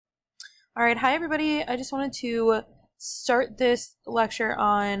All right, hi everybody. I just wanted to start this lecture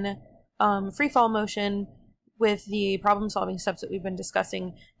on free fall motion with the problem solving steps that we've been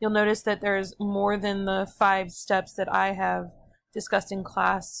discussing. You'll notice that there's more than the 5 steps that I have discussed in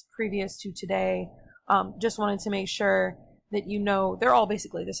class previous to today. Just wanted to make sure that you know they're all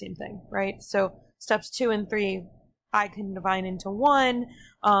basically the same thing, right? So steps 2 and 3 I can divide into one,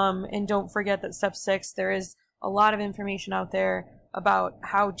 and don't forget that step 6, there is a lot of information out there about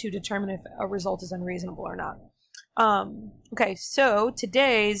how to determine if a result is unreasonable or not. Okay, so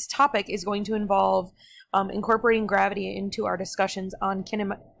today's topic is going to involve incorporating gravity into our discussions on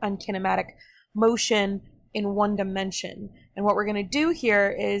kinematic motion in one dimension. And what we're going to do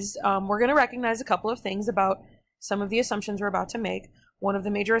here is we're going to recognize a couple of things about some of the assumptions we're about to make. One of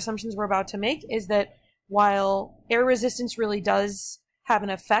the major assumptions we're about to make is that while air resistance really does have an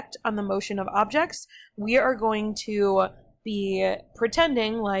effect on the motion of objects, we are going to be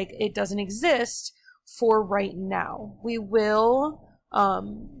pretending like it doesn't exist for right now. We will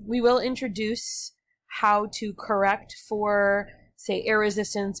introduce how to correct for, say, air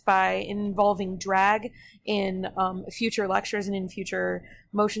resistance by involving drag in future lectures and in future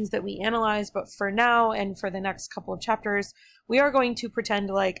motions that we analyze. But for now and for the next couple of chapters, we are going to pretend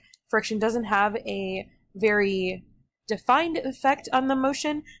like friction doesn't have a very defined effect on the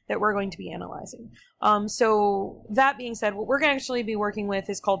motion that we're going to be analyzing. So that being said, what we're going to actually be working with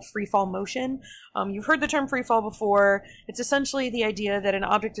is called free fall motion. You've heard the term free fall before. It's essentially the idea that an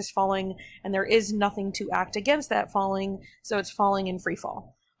object is falling and there is nothing to act against that falling, so it's falling in free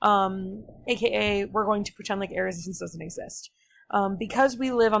fall. AKA, we're going to pretend like air resistance doesn't exist. Because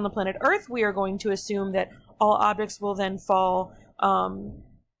we live on the planet Earth, we are going to assume that all objects will then fall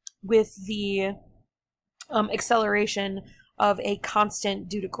with the acceleration of a constant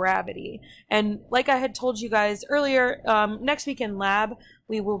due to gravity. And like I had told you guys earlier, next week in lab,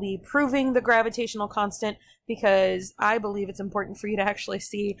 we will be proving the gravitational constant because I believe it's important for you to actually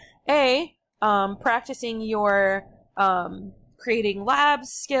see practicing your creating lab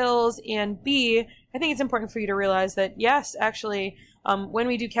skills, and B, I think it's important for you to realize that yes, actually, when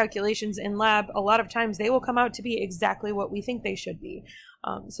we do calculations in lab, a lot of times they will come out to be exactly what we think they should be.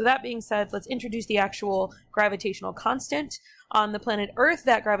 So that being said, let's introduce the actual gravitational constant. On the planet Earth,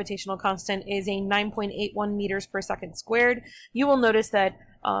 that gravitational constant is a 9.81 meters per second squared. You will notice that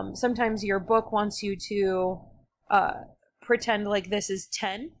sometimes your book wants you to pretend like this is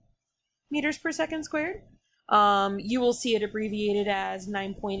 10 meters per second squared. You will see it abbreviated as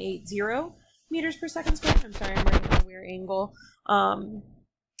 9.80 meters per second squared. I'm sorry, I'm writing at a weird angle.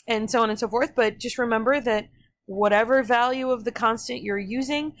 And so on and so forth. But just remember that whatever value of the constant you're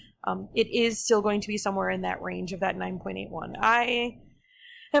using, it is still going to be somewhere in that range of that 9.81. I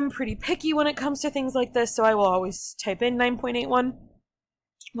am pretty picky when it comes to things like this, so I will always type in 9.81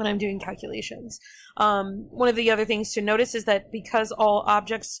 when I'm doing calculations. One of the other things to notice is that because all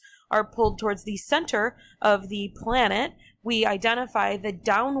objects are pulled towards the center of the planet, we identify the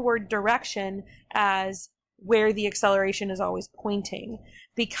downward direction as where the acceleration is always pointing.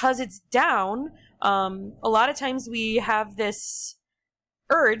 Because it's down, a lot of times we have this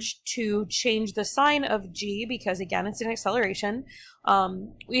urge to change the sign of g because, again, it's an acceleration.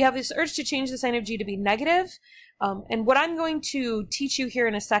 We have this urge to change the sign of g to be negative. And what I'm going to teach you here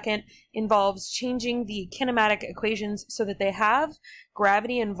in a second involves changing the kinematic equations so that they have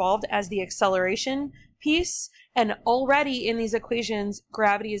gravity involved as the acceleration piece. And already in these equations,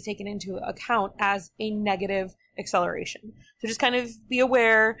 gravity is taken into account as a negative acceleration. So just kind of be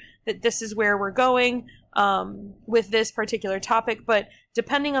aware that this is where we're going with this particular topic. But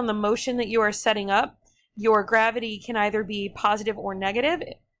depending on the motion that you are setting up, your gravity can either be positive or negative.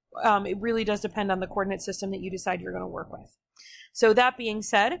 It really does depend on the coordinate system that you decide you're going to work with. So that being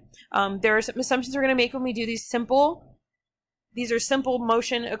said, there are some assumptions we're going to make when we do these are simple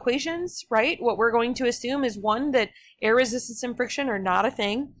motion equations, right? What we're going to assume is, one, that air resistance and friction are not a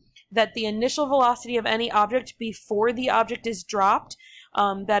thing, that the initial velocity of any object before the object is dropped,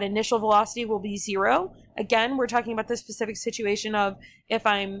 that initial velocity will be 0. Again, we're talking about the specific situation of if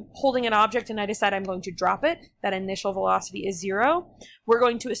I'm holding an object and I decide I'm going to drop it, that initial velocity is 0. We're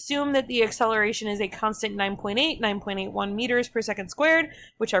going to assume that the acceleration is a constant 9.81 meters per second squared,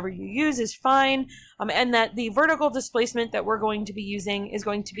 whichever you use is fine, and that the vertical displacement that we're going to be using is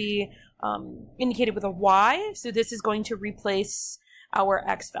going to be indicated with a y, so this is going to replace our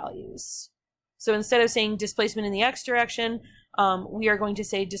x values. So instead of saying displacement in the x direction, we are going to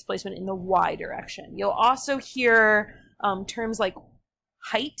say displacement in the y direction. You'll also hear terms like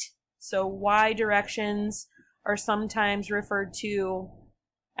height. So y directions are sometimes referred to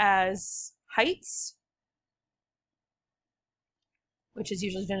as heights. which is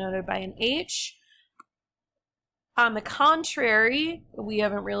usually denoted by an H. On the contrary, we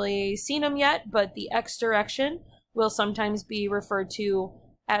haven't really seen them yet, but the X direction will sometimes be referred to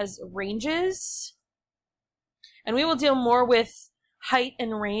as ranges. And we will deal more with height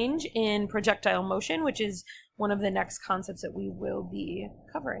and range in projectile motion, which is one of the next concepts that we will be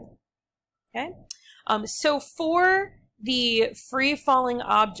covering. Okay, so for the free-falling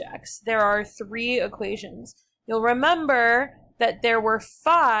objects, there are 3 equations. You'll remember that there were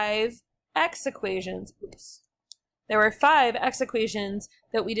 5 X equations. Oops. There were 5 X equations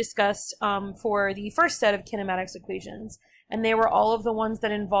that we discussed for the first set of kinematics equations, and they were all of the ones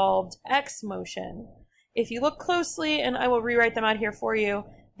that involved X motion. If you look closely, and I will rewrite them out here for you,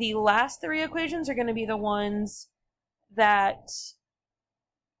 the last 3 equations are going to be the ones that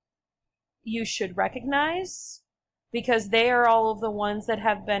you should recognize, because they are all of the ones that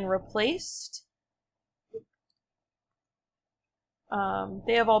have been replaced.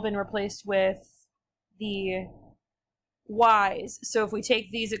 They have all been replaced with the Y's. So if we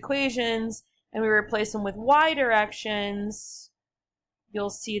take these equations and we replace them with Y directions, you'll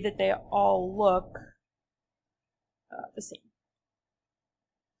see that they all look the same.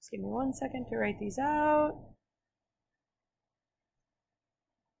 Just give me 1 second to write these out.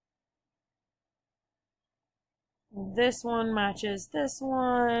 This one matches this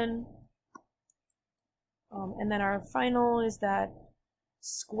one. And then our final is that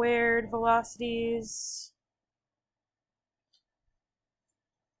squared velocities.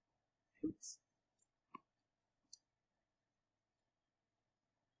 Oops.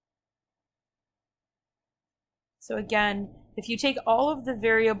 So again, if you take all of the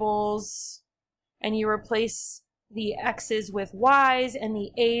variables and you replace the X's with Y's and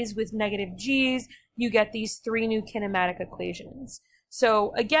the A's with negative G's, you get these 3 new kinematic equations.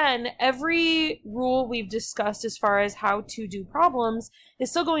 So again, every rule we've discussed as far as how to do problems is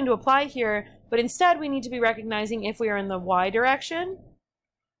still going to apply here, but instead we need to be recognizing if we are in the Y direction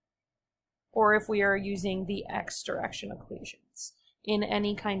or if we are using the X direction equations in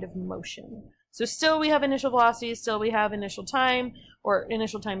any kind of motion. So still we have initial velocity, still we have initial time, or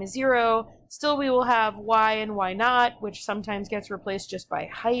initial time is 0. Still we will have Y and Y naught, which sometimes gets replaced just by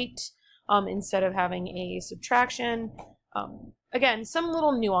height instead of having a subtraction. Again, some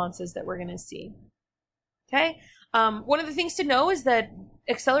little nuances that we're going to see. Okay, one of the things to know is that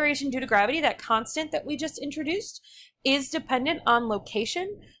acceleration due to gravity, that constant that we just introduced, is dependent on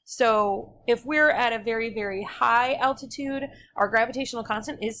location. So if we're at a very, very high altitude, our gravitational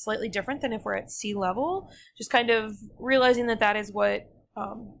constant is slightly different than if we're at sea level. Just kind of realizing that that is what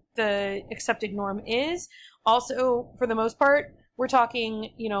the accepted norm is. Also, for the most part, we're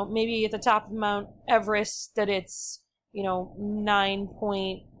talking, you know, maybe at the top of Mount Everest that it's, you know,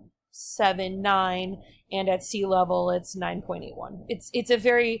 9.79, and at sea level it's 9.81. It's a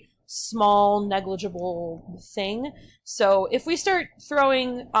very small, negligible thing. So if we start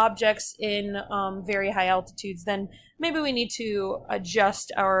throwing objects in very high altitudes, then maybe we need to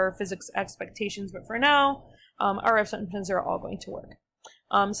adjust our physics expectations. But for now, our assumptions are all going to work.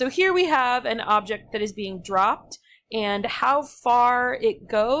 So here we have an object that is being dropped, and how far it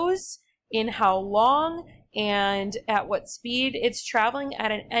goes, in how long, and at what speed it's traveling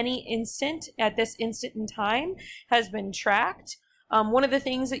at any instant, at this instant in time, has been tracked. One of the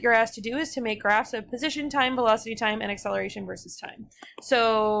things that you're asked to do is to make graphs of position time, velocity time, and acceleration versus time.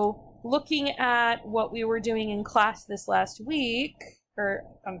 So looking at what we were doing in class this last week, or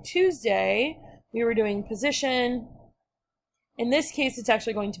on Tuesday, we were doing position. In this case, it's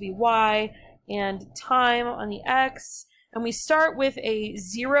actually going to be Y, and time on the X. And we start with a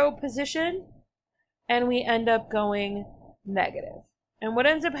 0 position, and we end up going negative. And what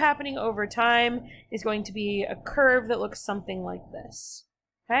ends up happening over time is going to be a curve that looks something like this.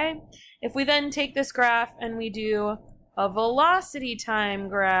 Okay? If we then take this graph and we do a velocity time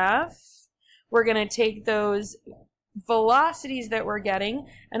graph, we're going to take those velocities that we're getting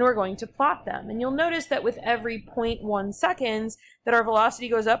and we're going to plot them. And you'll notice that with every 0.1 seconds that our velocity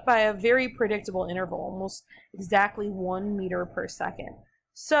goes up by a very predictable interval, almost exactly 1 meter per second.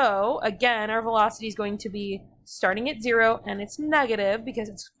 So again, our velocity is going to be starting at 0, and it's negative because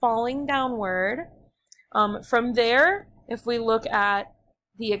it's falling downward. From there, if we look at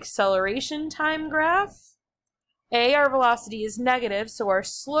the acceleration time graph, our velocity is negative, so our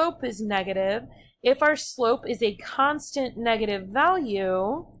slope is negative. If our slope is a constant negative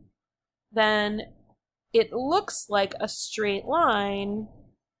value, then it looks like a straight line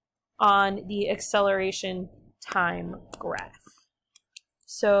on the acceleration time graph.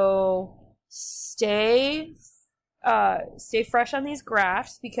 So stay fresh on these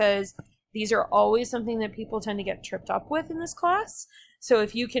graphs, because these are always something that people tend to get tripped up with in this class. So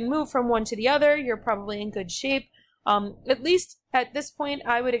if you can move from one to the other, you're probably in good shape. At least at this point,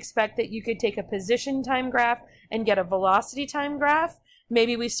 I would expect that you could take a position time graph and get a velocity time graph.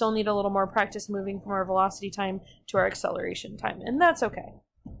 Maybe we still need a little more practice moving from our velocity time to our acceleration time, and that's okay.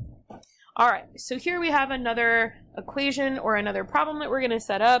 All right, so here we have another equation or another problem that we're going to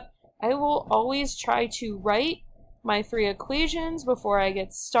set up. I will always try to write my 3 equations before I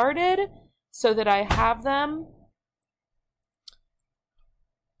get started so that I have them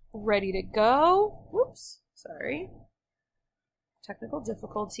ready to go. Whoops, sorry. Technical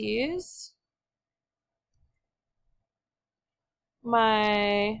difficulties.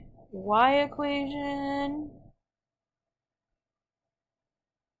 My y equation.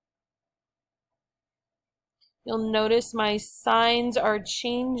 You'll notice my signs are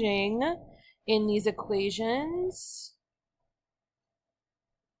changing in these equations.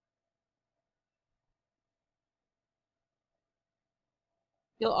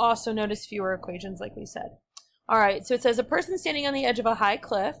 You'll also notice fewer equations like we said. All right, so it says a person standing on the edge of a high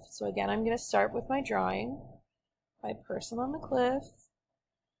cliff. So again, I'm going to start with my drawing. My person on the cliff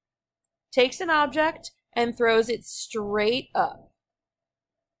takes an object and throws it straight up.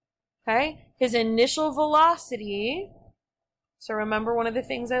 Okay, his initial velocity, so remember one of the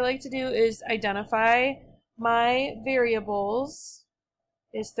things I like to do is identify my variables,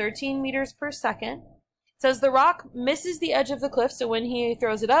 is 13 meters per second. It says the rock misses the edge of the cliff, so when he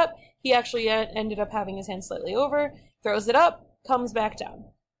throws it up, he actually ended up having his hand slightly over, throws it up, comes back down.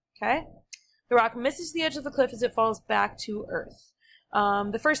 Okay, the rock misses the edge of the cliff as it falls back to Earth.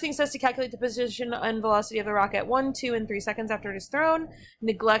 The first thing says to calculate the position and velocity of the rock at 1, 2, and 3 seconds after it is thrown.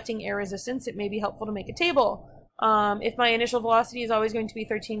 Neglecting air resistance, it may be helpful to make a table. If my initial velocity is always going to be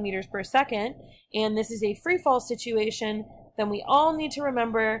 13 meters per second, and this is a free fall situation, then we all need to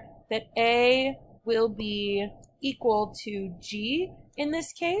remember that A will be equal to G in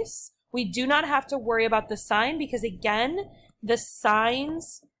this case. We do not have to worry about the sign because, again, the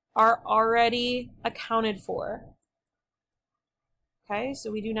signs are already accounted for. Okay, so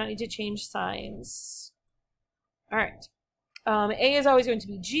we do not need to change signs. All right. A is always going to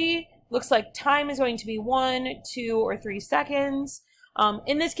be G. Looks like time is going to be 1, 2, or 3 seconds.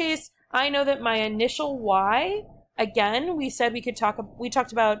 In this case, I know that my initial Y, again, we said we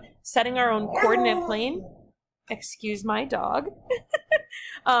talked about setting our own coordinate plane. Excuse my dog.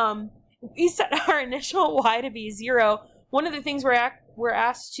 We set our initial Y to be 0. One of the things we're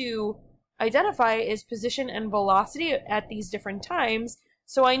asked to identify is position and velocity at these different times.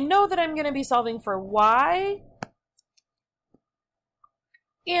 So I know that I'm going to be solving for Y,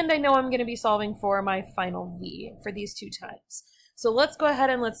 and I know I'm going to be solving for my final V for these 2 times. So let's go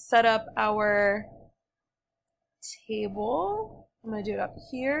ahead and let's set up our table. I'm going to do it up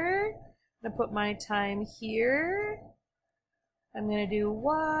here. I'm going to put my time here. I'm going to do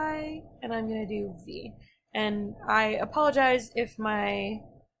Y, and I'm going to do V. And I apologize if my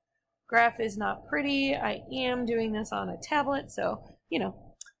graph is not pretty. I am doing this on a tablet, so, you know,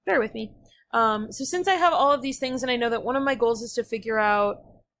 bear with me. So since I have all of these things, and I know that one of my goals is to figure out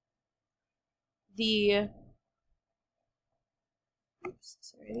the, oops,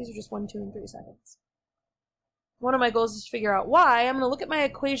 sorry, these are just 1, 2, and 3 seconds. One of my goals is to figure out Y. I'm going to look at my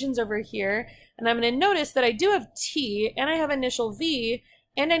equations over here, and I'm going to notice that I do have T, and I have initial V,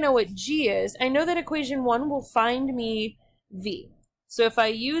 and I know what G is. I know that equation 1 will find me V. So if I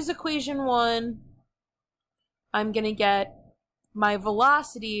use equation 1, I'm going to get my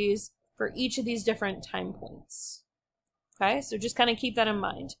velocities for each of these different time points. Okay, so just kind of keep that in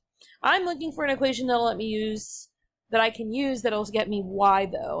mind. I'm looking for an equation that'll let me use, that I can use that'll get me Y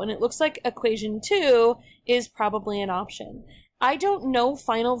though, and it looks like equation 2 is probably an option. I don't know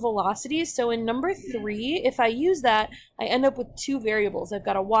final velocities, so in number 3, if I use that, I end up with 2 variables. I've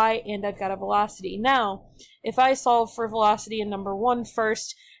got a Y and I've got a velocity. Now, if I solve for velocity in number 1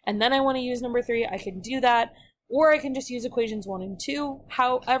 first, and then I want to use number 3, I can do that, or I can just use equations 1 and 2.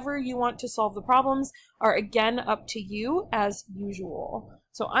 However you want to solve the problems are again up to you as usual.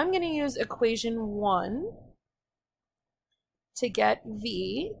 So I'm going to use equation 1 to get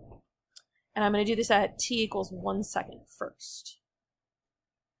V, and I'm going to do this at t equals 1 second first.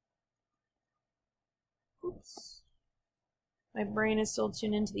 Oops. My brain is still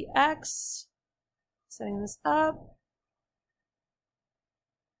tuned into the X. Setting this up.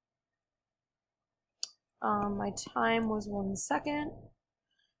 My time was 1 second.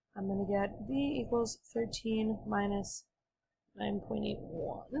 I'm going to get V equals 13 minus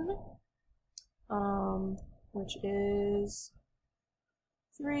 9.81, which is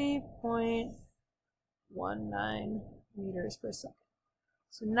 3.19 meters per second.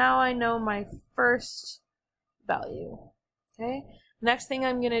 So now I know my first value. Okay, Next thing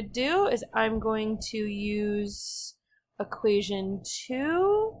I'm going to do is I'm going to use equation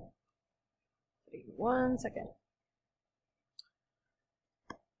 2. Wait 1 second.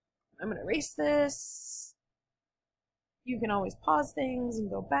 I'm going to erase this. You can always pause things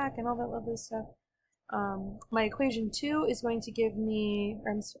and go back and all that lovely stuff. My equation 2 is going to give me,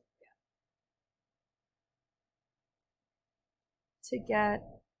 to get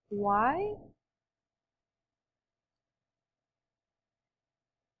y.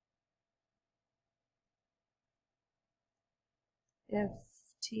 If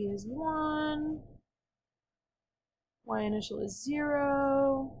t is 1, y initial is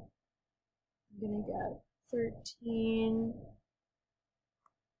 0, I'm going to get 13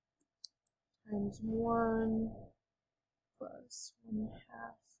 times 1 plus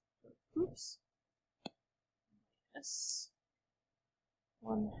 1/2, oops, yes,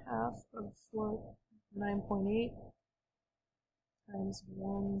 1/2 of 9.8 times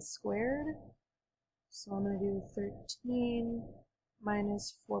 1 squared. So I'm going to do 13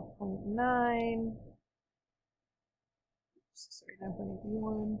 minus 4.9, sorry,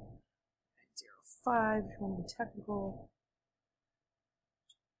 9.81, 0.05, if you want to be technical.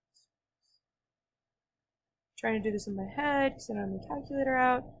 Trying to do this in my head because I don't have my calculator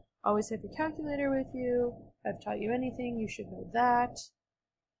out. Always have your calculator with you. If I've taught you anything, you should know that.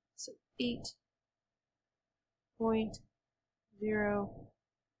 So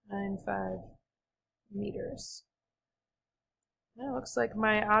 8.095 meters. Now it looks like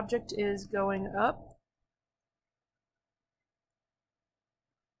my object is going up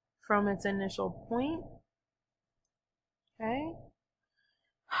from its initial point. Okay.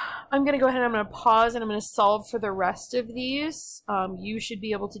 I'm going to go ahead and I'm going to pause and I'm going to solve for the rest of these. You should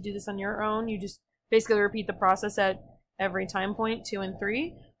be able to do this on your own. You just basically repeat the process at every time point, 2 and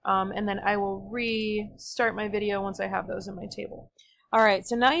 3. And then I will restart my video once I have those in my table. All right,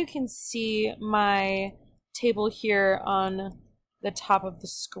 so now you can see my table here on the top of the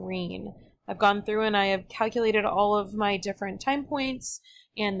screen. I've gone through and I have calculated all of my different time points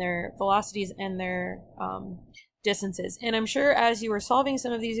and their velocities and their distances. And I'm sure as you were solving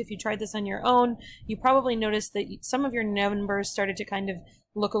some of these, if you tried this on your own, you probably noticed that some of your numbers started to kind of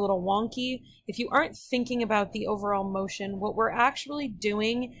look a little wonky. If you aren't thinking about the overall motion, what we're actually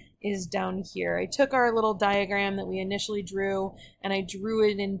doing is down here. I took our little diagram that we initially drew and I drew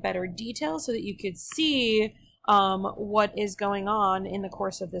it in better detail so that you could see what is going on in the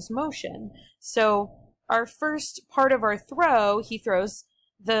course of this motion. So our first part of our throw, he throws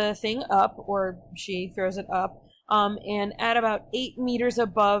the thing up, or she throws it up, and at about 8 meters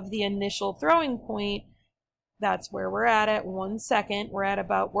above the initial throwing point, that's where we're at 1 second.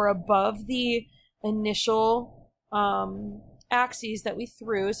 We're above the initial axes that we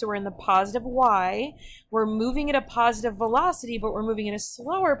threw, so we're in the positive y. We're moving at a positive velocity, but we're moving at a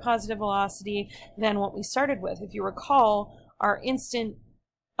slower positive velocity than what we started with. If you recall, our instant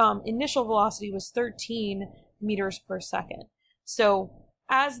initial velocity was 13 meters per second. So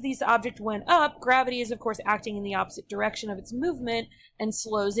as this object went up, gravity is of course acting in the opposite direction of its movement and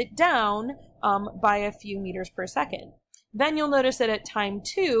slows it down by a few meters per second. Then you'll notice that at time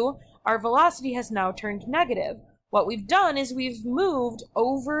 2, our velocity has now turned negative. What we've done is we've moved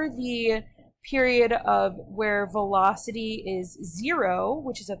over the period of where velocity is 0,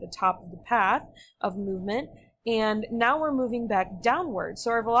 which is at the top of the path of movement, and now we're moving back downward.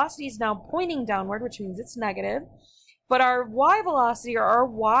 So our velocity is now pointing downward, which means it's negative, but our y velocity, or our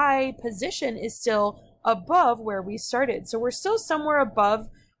y position, is still above where we started. So we're still somewhere above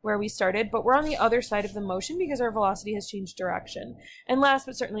where we started, but we're on the other side of the motion because our velocity has changed direction. And last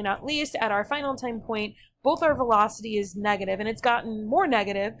but certainly not least, at our final time point, both our velocity is negative, and it's gotten more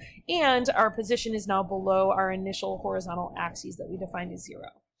negative, and our position is now below our initial horizontal axes that we defined as 0.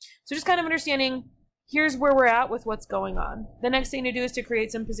 So just kind of understanding, here's where we're at with what's going on. The next thing to do is to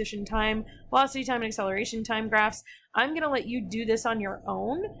create some position time, velocity time, and acceleration time graphs. I'm going to let you do this on your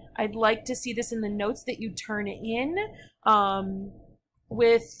own. I'd like to see this in the notes that you turn in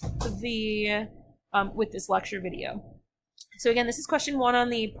with this lecture video. So again, this is question 1 on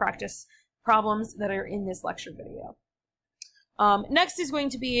the practice problems that are in this lecture video. Next is going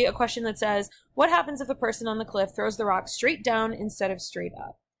to be a question that says, what happens if the person on the cliff throws the rock straight down instead of straight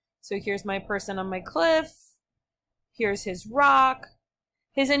up? So here's my person on my cliff. Here's his rock.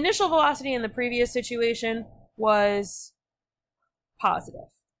 His initial velocity in the previous situation was positive.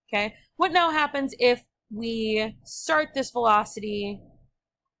 Okay. What now happens if we start this velocity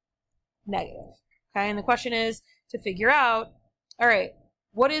negative? Okay. And the question is to figure out, all right,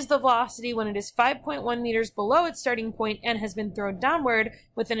 What is the velocity when it is 5.1 meters below its starting point and has been thrown downward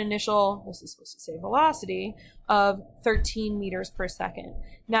with an initial, this is supposed to say velocity, of 13 meters per second.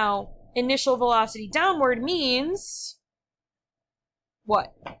 Now, initial velocity downward means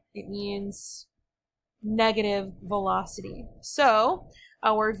what? It means negative velocity. So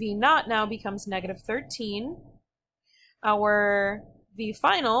our V naught now becomes negative 13. Our V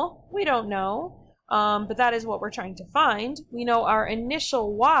final, we don't know. But that is what we're trying to find. We know our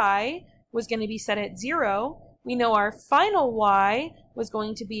initial y was going to be set at 0. We know our final y was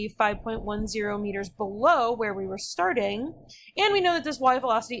going to be 5.10 meters below where we were starting. And we know that this y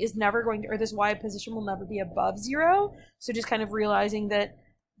velocity is never going to, or this y position will never be above 0. So just kind of realizing that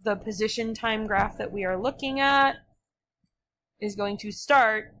the position time graph that we are looking at is going to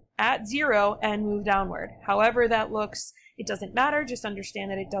start at 0 and move downward. However that looks, it doesn't matter, just understand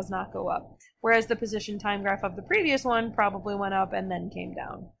that it does not go up. Whereas the position time graph of the previous one probably went up and then came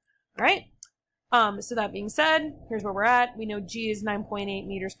down. All right? So that being said, here's where we're at. We know G is 9.8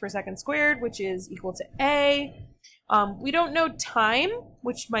 meters per second squared, which is equal to A. We don't know time,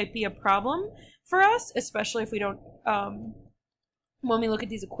 which might be a problem for us, especially if we don't, when we look at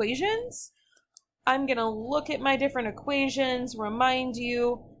these equations. I'm going to look at my different equations, remind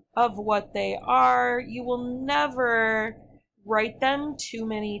you of what they are. You will never write them too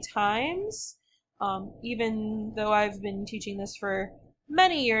many times. Even though I've been teaching this for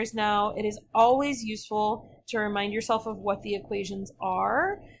many years now, it is always useful to remind yourself of what the equations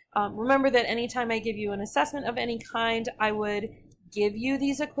are. Remember that anytime I give you an assessment of any kind, I would give you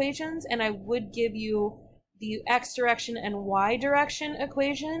these equations, and I would give you the x direction and y direction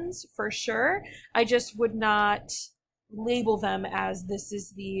equations for sure. I just would not label them as this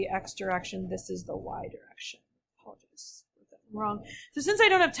is the x direction, this is the y direction. Apologize, wrong. So since I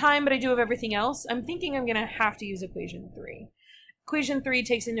don't have time, but I do have everything else, I'm thinking I'm going to have to use equation 3. Equation 3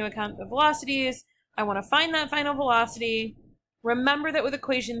 takes into account the velocities. I want to find that final velocity. Remember that with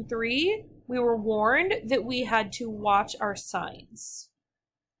equation 3, we were warned that we had to watch our signs.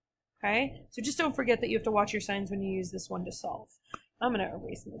 Okay, so just don't forget that you have to watch your signs when you use this one to solve. I'm going to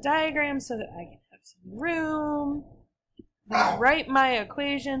erase the diagram so that I can have some room. Write my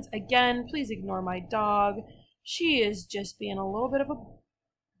equations. Again, please ignore my dog. She is just being a little bit of a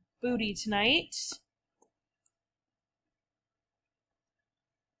booty tonight.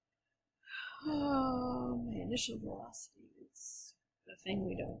 Oh, my initial velocity is the thing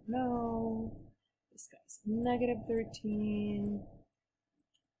we don't know. This guy's negative 13.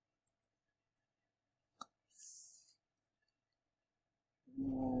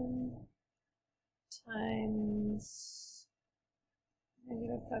 Times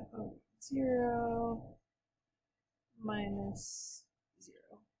negative 5.0 minus 0.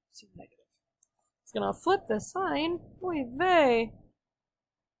 So negative. It's going to flip the sign. Oy vey.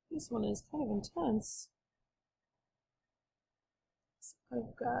 This one is kind of intense. So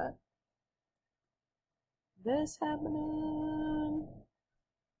I've got this happening.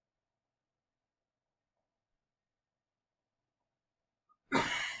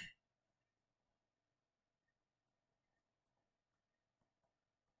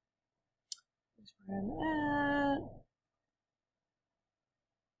 Here's where I'm at.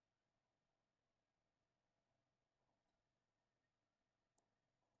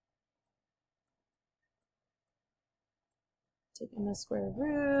 Taking the square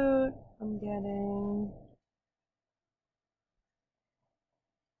root, I'm getting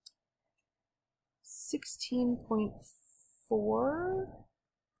 16.4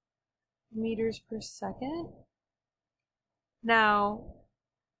 meters per second. Now,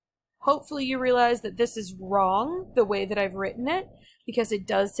 hopefully you realize that this is wrong, the way that I've written it, because it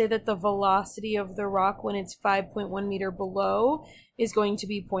does say that the velocity of the rock when it's 5.1 meter below is going to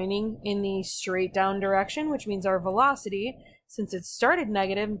be pointing in the straight down direction, which means our velocity, since it started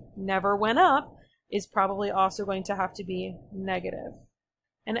negative, never went up, is probably also going to have to be negative.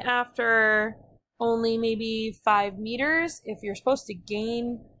 And after only maybe 5 meters, if you're supposed to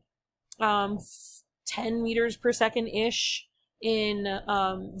gain 10 meters per second-ish in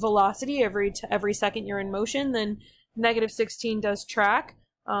velocity every second you're in motion, then negative 16 does track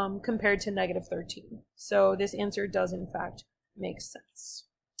compared to negative 13. So this answer does in fact make sense.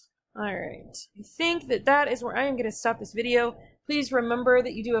 All right, I think that is where I am going to stop this video. Please remember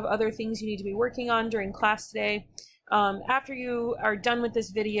that you do have other things you need to be working on during class today. After you are done with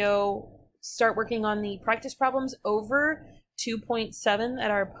this video, start working on the practice problems over 2.7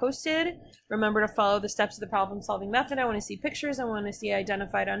 that are posted. Remember to follow the steps of the problem solving method. I want to see pictures. I want to see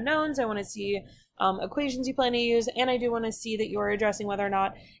identified unknowns. I want to see equations you plan to use. And I do want to see that you are addressing whether or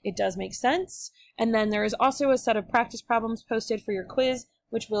not it does make sense. And then there is also a set of practice problems posted for your quiz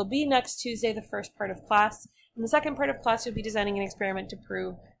which will be next Tuesday, the first part of class. In the second part of class, you'll be designing an experiment to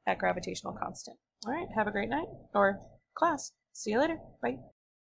prove that gravitational constant. All right, have a great night or class. See you later. Bye.